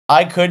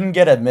I couldn't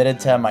get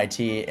admitted to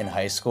MIT in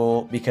high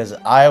school because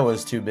I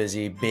was too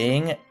busy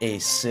being a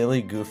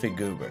silly, goofy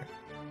goober.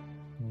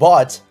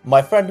 But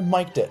my friend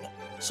Mike did,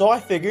 so I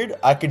figured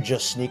I could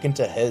just sneak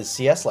into his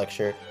CS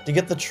lecture to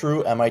get the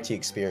true MIT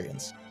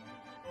experience.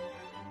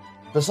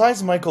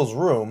 Besides Michael's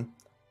room,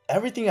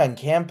 everything on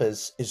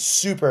campus is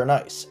super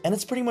nice, and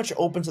it's pretty much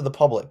open to the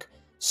public.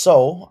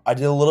 So I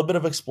did a little bit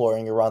of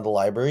exploring around the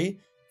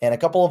library and a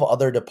couple of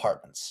other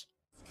departments.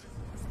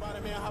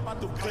 And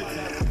the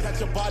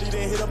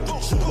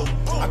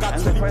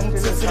question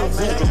is how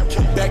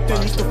many? Back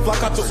then used to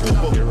flock out to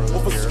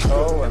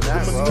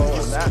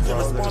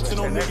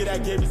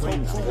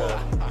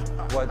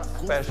What's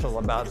special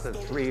about the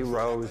 3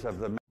 rows of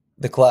the...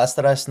 The class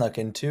that I snuck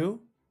into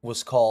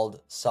was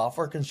called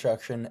Software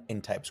Construction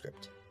in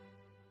TypeScript.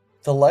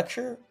 The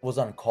lecture was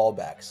on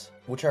callbacks,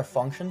 which are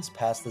functions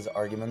passed as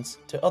arguments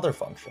to other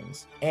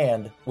functions,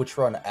 and which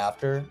run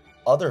after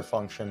other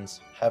functions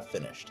have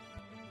finished.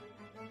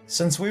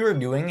 Since we were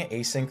doing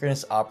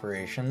asynchronous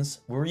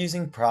operations, we were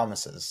using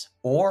promises,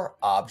 or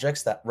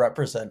objects that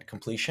represent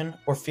completion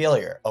or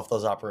failure of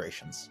those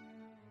operations.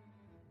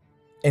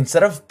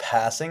 Instead of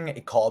passing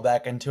a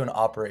callback into an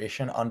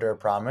operation under a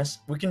promise,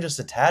 we can just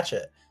attach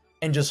it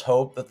and just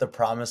hope that the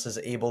promise is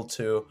able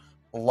to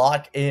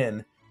lock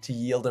in to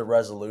yield a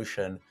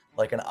resolution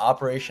like an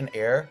operation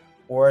error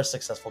or a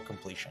successful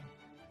completion.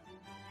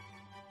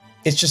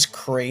 It's just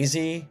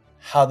crazy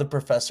how the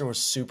professor was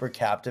super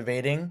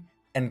captivating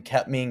and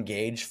kept me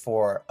engaged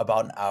for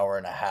about an hour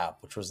and a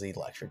half, which was the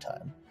lecture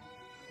time.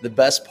 The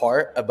best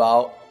part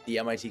about the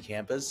MIT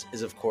campus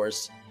is, of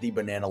course, the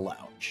Banana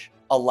Lounge.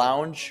 A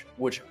lounge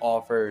which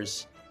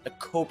offers a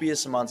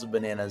copious amounts of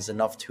bananas,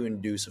 enough to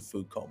induce a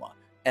food coma.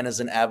 And as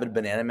an avid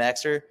banana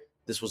maxer,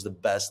 this was the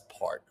best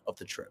part of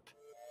the trip.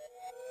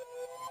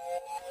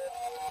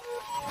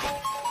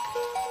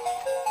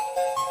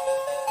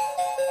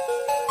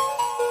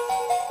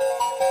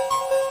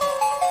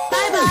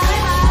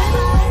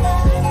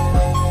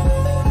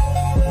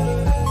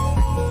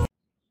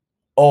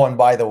 Oh, and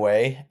by the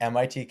way,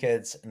 MIT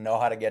kids know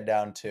how to get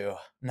down too.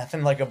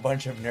 Nothing like a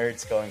bunch of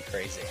nerds going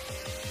crazy.